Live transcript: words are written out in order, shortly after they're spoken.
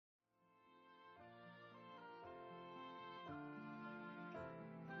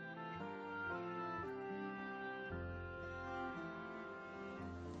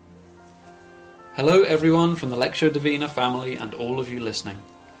Hello everyone from the Lectio Divina family and all of you listening.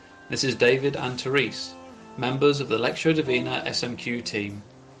 This is David and Therese, members of the Lectio Divina SMQ team.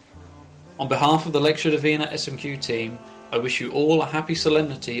 On behalf of the Lectio Divina SMQ team, I wish you all a happy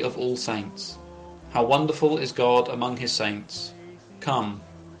solemnity of All Saints. How wonderful is God among his saints. Come,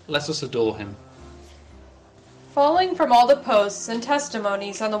 let us adore him. Following from all the posts and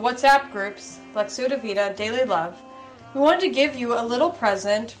testimonies on the WhatsApp groups, Lectio Divina Daily Love, we wanted to give you a little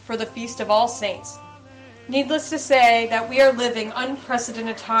present for the Feast of All Saints. Needless to say that we are living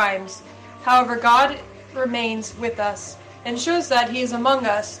unprecedented times. However, God remains with us and shows that he is among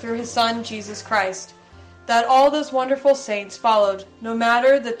us through his Son, Jesus Christ. That all those wonderful saints followed, no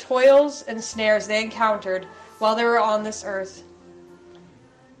matter the toils and snares they encountered while they were on this earth.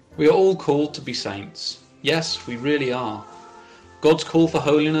 We are all called to be saints. Yes, we really are. God's call for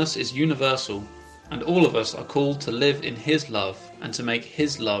holiness is universal, and all of us are called to live in his love and to make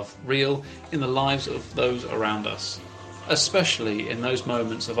his love real in the lives of those around us, especially in those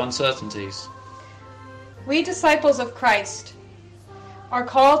moments of uncertainties. We disciples of Christ are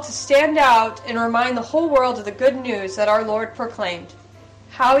called to stand out and remind the whole world of the good news that our Lord proclaimed.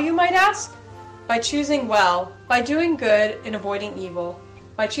 How, you might ask? By choosing well, by doing good and avoiding evil,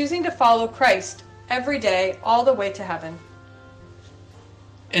 by choosing to follow Christ every day all the way to heaven.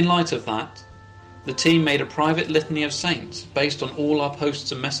 In light of that, the team made a private litany of saints based on all our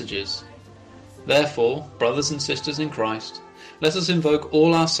posts and messages. Therefore, brothers and sisters in Christ, let us invoke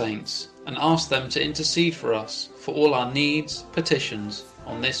all our saints and ask them to intercede for us for all our needs, petitions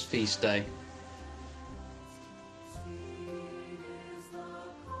on this feast day.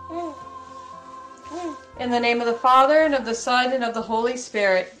 In the name of the Father, and of the Son, and of the Holy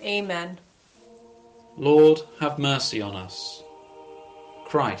Spirit. Amen. Lord, have mercy on us.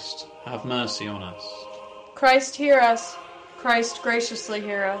 Christ, have mercy on us. Christ, hear us. Christ, graciously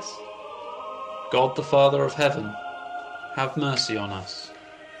hear us. God the Father of heaven, have mercy on us.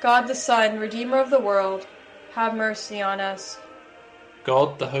 God the Son, Redeemer of the world, have mercy on us.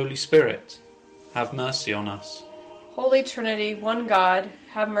 God the Holy Spirit, have mercy on us. Holy Trinity, one God,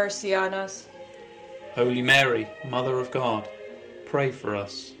 have mercy on us. Holy Mary, Mother of God, pray for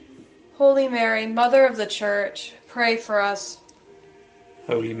us. Holy Mary, Mother of the Church, pray for us.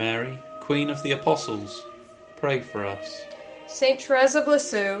 Holy Mary, Queen of the Apostles, pray for us. Saint Therese of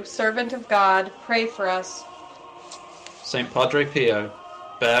Lisieux, servant of God, pray for us. Saint Padre Pio,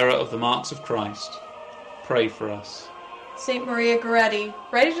 bearer of the marks of Christ, pray for us. Saint Maria Goretti,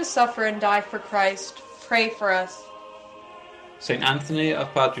 ready to suffer and die for Christ, pray for us. Saint Anthony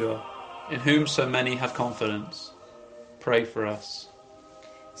of Padua, in whom so many have confidence, pray for us.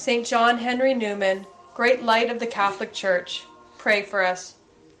 Saint John Henry Newman, great light of the Catholic Church, pray for us.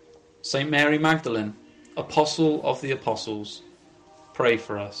 Saint Mary Magdalene, Apostle of the Apostles, pray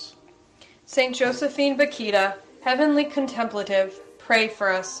for us. Saint Josephine Bakhita, heavenly contemplative, pray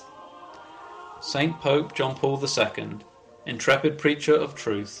for us. Saint Pope John Paul II, intrepid preacher of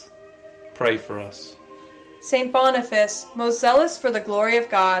truth, pray for us. Saint Boniface, most zealous for the glory of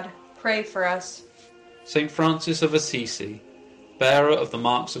God, pray for us. Saint Francis of Assisi, bearer of the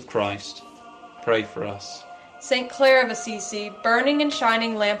marks of Christ, pray for us. Saint Clare of Assisi, burning and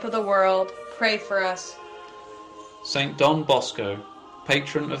shining lamp of the world, pray for us. Saint Don Bosco,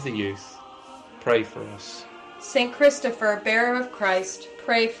 patron of the youth, pray for us. Saint Christopher, bearer of Christ,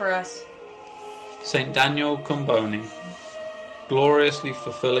 pray for us. Saint Daniel Comboni, gloriously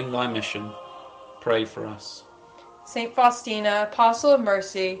fulfilling thy mission, pray for us. Saint Faustina, apostle of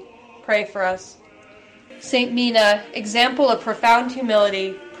mercy, pray for us. Saint Mina, example of profound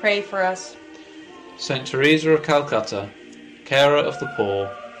humility, pray for us. Saint Teresa of Calcutta, carer of the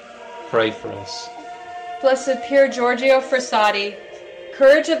poor, pray for us. Blessed Pier Giorgio Frassati,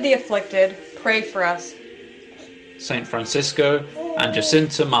 courage of the afflicted, pray for us. Saint Francisco and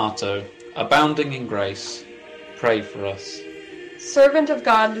Jacinta Marto, abounding in grace, pray for us. Servant of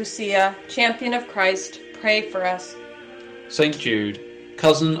God Lucia, champion of Christ, pray for us. Saint Jude,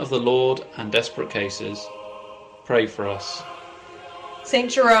 cousin of the Lord and desperate cases, pray for us.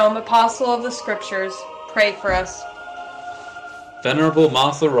 Saint Jerome, apostle of the Scriptures, pray for us. Venerable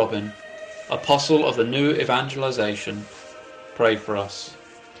Martha Robin, apostle of the new evangelization, pray for us.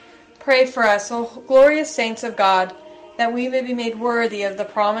 Pray for us, O glorious saints of God, that we may be made worthy of the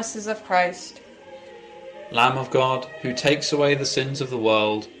promises of Christ. Lamb of God, who takes away the sins of the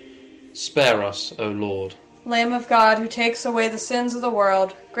world, spare us, O Lord. Lamb of God, who takes away the sins of the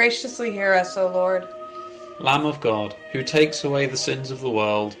world, graciously hear us, O Lord. Lamb of God, who takes away the sins of the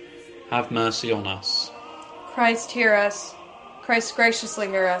world, have mercy on us. Christ, hear us. Christ, graciously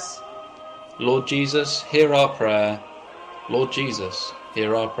hear us. Lord Jesus, hear our prayer. Lord Jesus,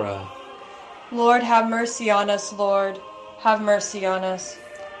 hear our prayer. Lord, have mercy on us. Lord, have mercy on us.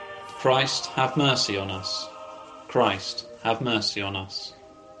 Christ, have mercy on us. Christ, have mercy on us.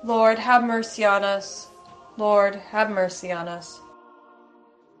 Lord, have mercy on us. Lord, have mercy on us.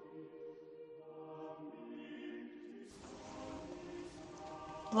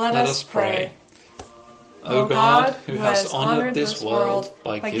 Let us pray. O God, who hast honoured this world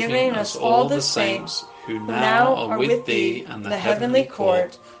by giving us all the saints who now are with Thee in the heavenly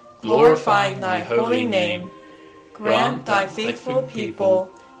court, glorifying Thy holy name, grant Thy faithful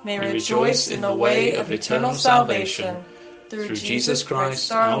people may rejoice in the way of eternal salvation, through Jesus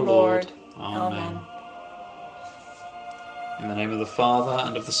Christ our Lord. Amen. In the name of the Father,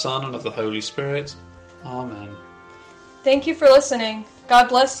 and of the Son, and of the Holy Spirit. Amen. Thank you for listening. God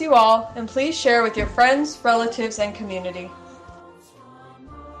bless you all, and please share with your friends, relatives, and community.